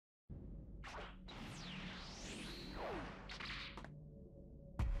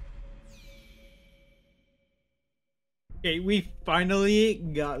Okay, we finally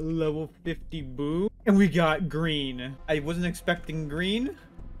got level 50 BUU, and we got green. I wasn't expecting green,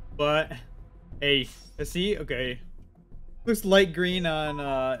 but hey, let's see. Okay, looks light green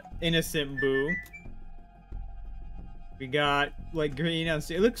on innocent BUU. We got light green on.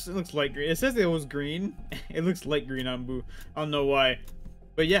 It looks light green. It says it was green. It looks light green on BUU. I don't know why,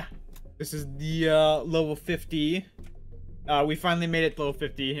 but yeah, this is the level 50. We finally made it to level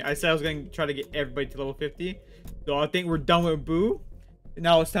 50. I said I was going to try to get everybody to level 50. So I think we're done with BUU.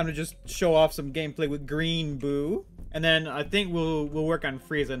 Now it's time to just show off some gameplay with green BUU. And then I think we'll work on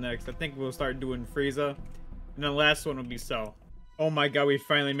Frieza next. I think we'll start doing Frieza. And then the last one will be Cell. Oh my god, we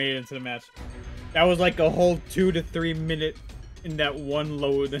finally made it into the match. That was like a whole 2 to 3 minute in that one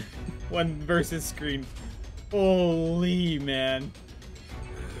load. One versus screen. Holy man.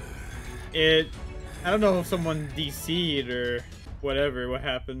 I don't know if someone DC'd or whatever, what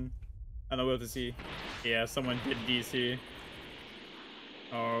happened. I don't know, we'll have to see. Yeah, someone did DC.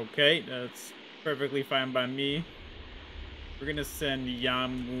 Okay, that's perfectly fine by me. We're gonna send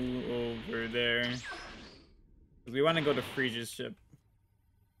Yamu over there. Because we want to go to Frieza's ship.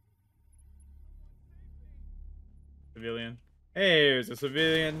 Civilian. Hey, there's a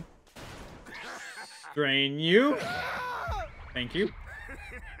civilian. Drain you. Thank you.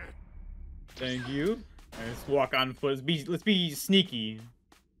 Thank you. Right, let's walk on foot. Let's be sneaky.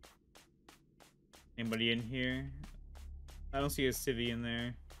 Anybody in here? I don't see a civvy in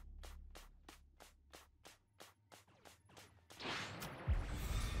there.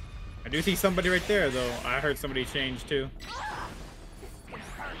 I do see somebody right there, though. I heard somebody change too.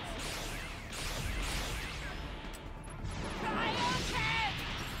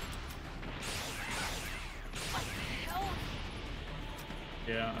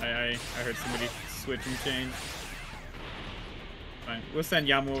 Yeah, I heard somebody switch and change. Fine, we'll send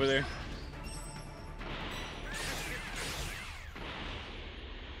Yamu over there.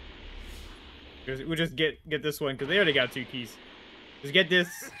 We'll just get this one because they already got 2 keys. Just get this.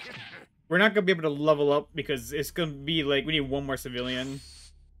 We're not gonna be able to level up because it's gonna be like we need 1 more civilian.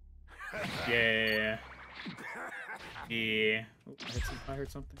 Yeah. Yeah. Oh, I heard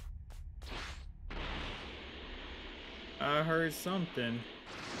something. I heard something.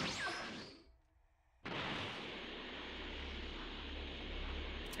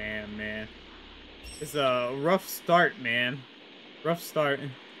 Damn, man. It's a rough start, man. Rough start.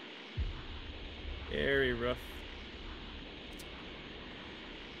 Very rough.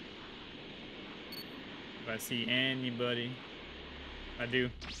 If I see anybody. I do.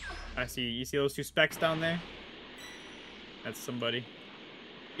 I see. You see those 2 specks down there? That's somebody.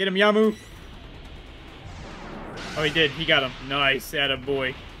 Get him, Yamu! Oh, he did. He got him. Nice.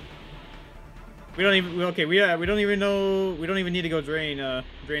 Attaboy. We don't even. Okay, we don't even know. We don't even need to go drain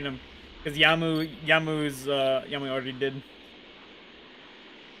him because Yamu already did.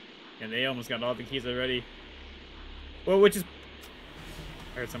 And they almost got all the keys already. Well, which is...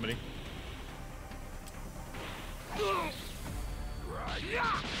 I heard somebody.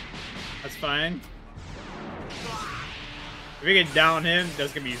 That's fine. If we can down him,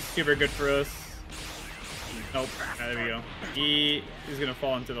 that's going to be super good for us. Nope. There we go. He's going to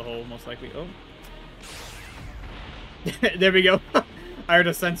fall into the hole, most likely. Oh. There we go. I heard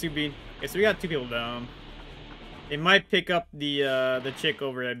a sensu bean. Okay, so we got 2 people down. They might pick up the chick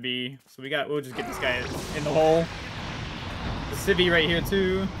over at B. So we'll just get this guy in the hole. The civvy right here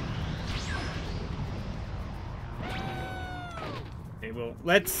too. Okay, well,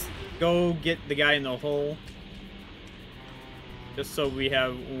 let's go get the guy in the hole. Just so we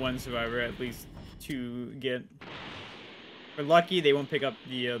have 1 survivor at least to get. If we're lucky, they won't pick up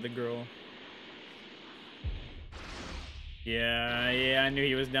the girl. Yeah, I knew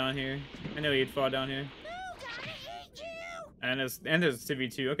he was down here. I knew he'd fall down here. And there's a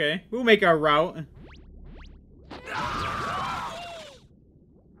civvy too. Okay, we'll make our route.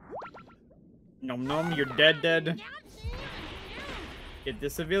 Nom nom, you're dead. Get the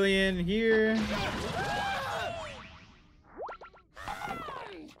civilian here.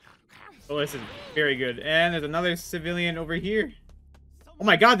 Oh, this is very good. And there's another civilian over here. Oh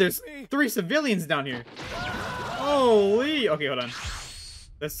my god, there's 3 civilians down here. Holy! Okay, hold on.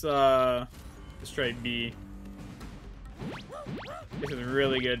 Let's try B. This is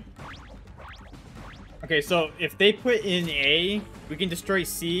really good. Okay, so if they put in A, we can destroy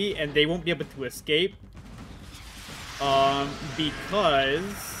C, and they won't be able to escape.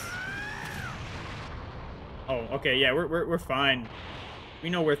 Because... Oh, okay, yeah, we're fine. We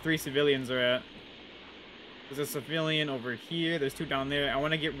know where 3 civilians are at. There's a civilian over here. There's 2 down there. I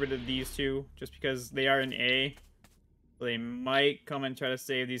want to get rid of these 2, just because they are in A. So they might come and try to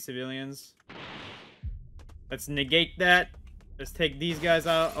save these civilians. Let's negate that. Let's take these guys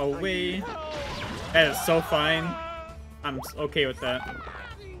out away. That is so fine. I'm okay with that.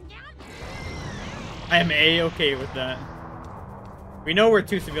 I am A-okay with that. We know where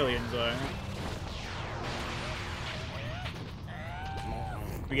 2 civilians are.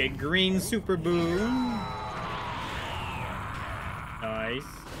 We get green super BUU. Nice.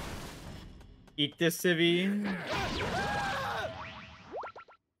 Eat this civvy.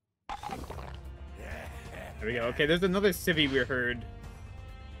 There we go. Okay, there's another civvy we heard.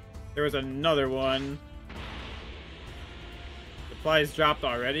 There was another one. Supplies dropped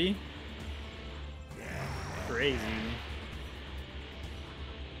already. Crazy.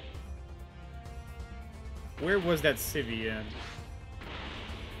 Where was that civvy in?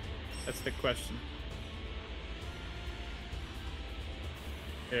 That's the question.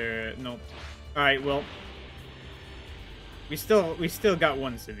 Nope. Alright, well. We still got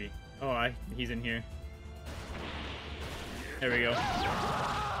one civvy. Oh, he's in here. There we go.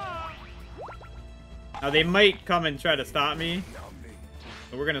 Now they might come and try to stop me.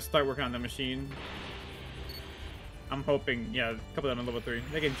 But we're gonna start working on the machine. I'm hoping, yeah, a couple of them on level 3.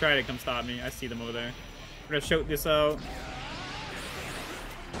 They can try to come stop me. I see them over there. We're gonna shoot this out.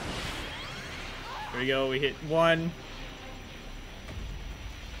 There we go. We hit 1.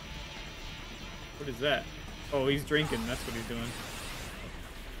 What is that? Oh, he's drinking. That's what he's doing.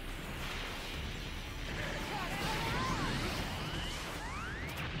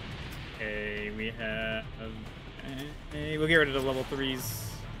 Okay, we have... we'll get rid of the level 3s.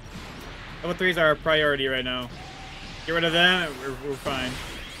 Level 3s are our priority right now. Get rid of them, we're fine.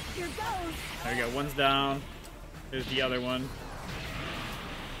 Here goes. There we go, one's down. There's the other one.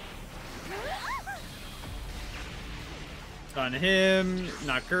 On him,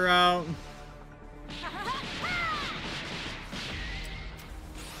 knock her out.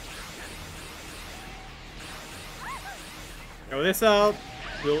 Throw this out.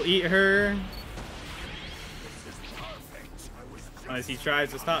 We'll eat her. Unless he tries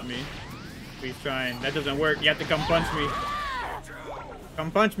to stop me. He's trying. That doesn't work. You have to come punch me.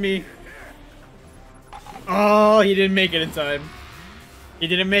 Come punch me. Oh, he didn't make it in time. He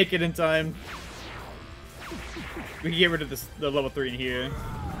didn't make it in time. We can get rid of the level 3 in here.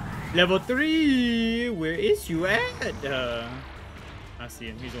 Level 3! Where is you at? I see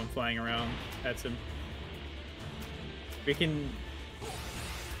him. He's the one flying around. That's him. We can...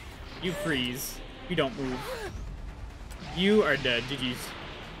 You freeze. You don't move. You are dead. GG's.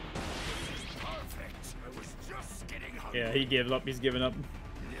 Yeah, he gave up. He's giving up.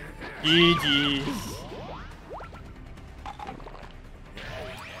 GG's.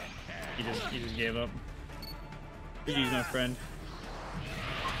 He just gave up. GG's, my friend.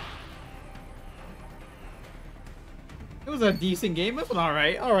 It was a decent game. It was an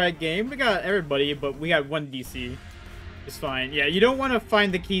alright game. We got everybody, but we got 1 DC. It's fine. Yeah, you don't want to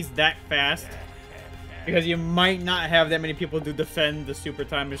find the keys that fast, because you might not have that many people to defend the super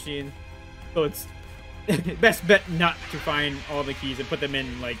time machine. So it's best bet not to find all the keys and put them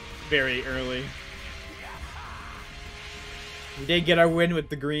in, like, very early. We did get our win with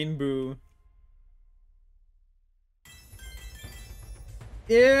the green BUU.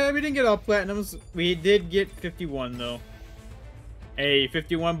 Yeah, we didn't get all platinums. We did get 51, though. Hey,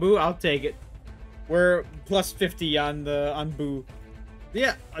 51 BUU, I'll take it. We're plus 50 on BUU.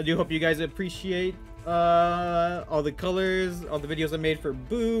 Yeah, I do hope you guys appreciate all the colors, all the videos I made for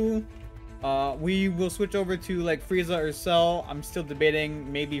BUU. We will switch over to like Frieza or Cell. I'm still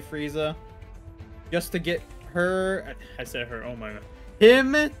debating maybe Frieza, just to get her. I said her. Oh my god,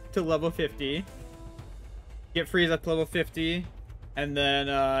 him to level 50. Get Frieza to level 50, and then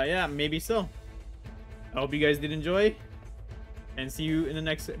yeah, maybe Cell. I hope you guys did enjoy, and see you in the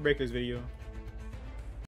next Breakers video.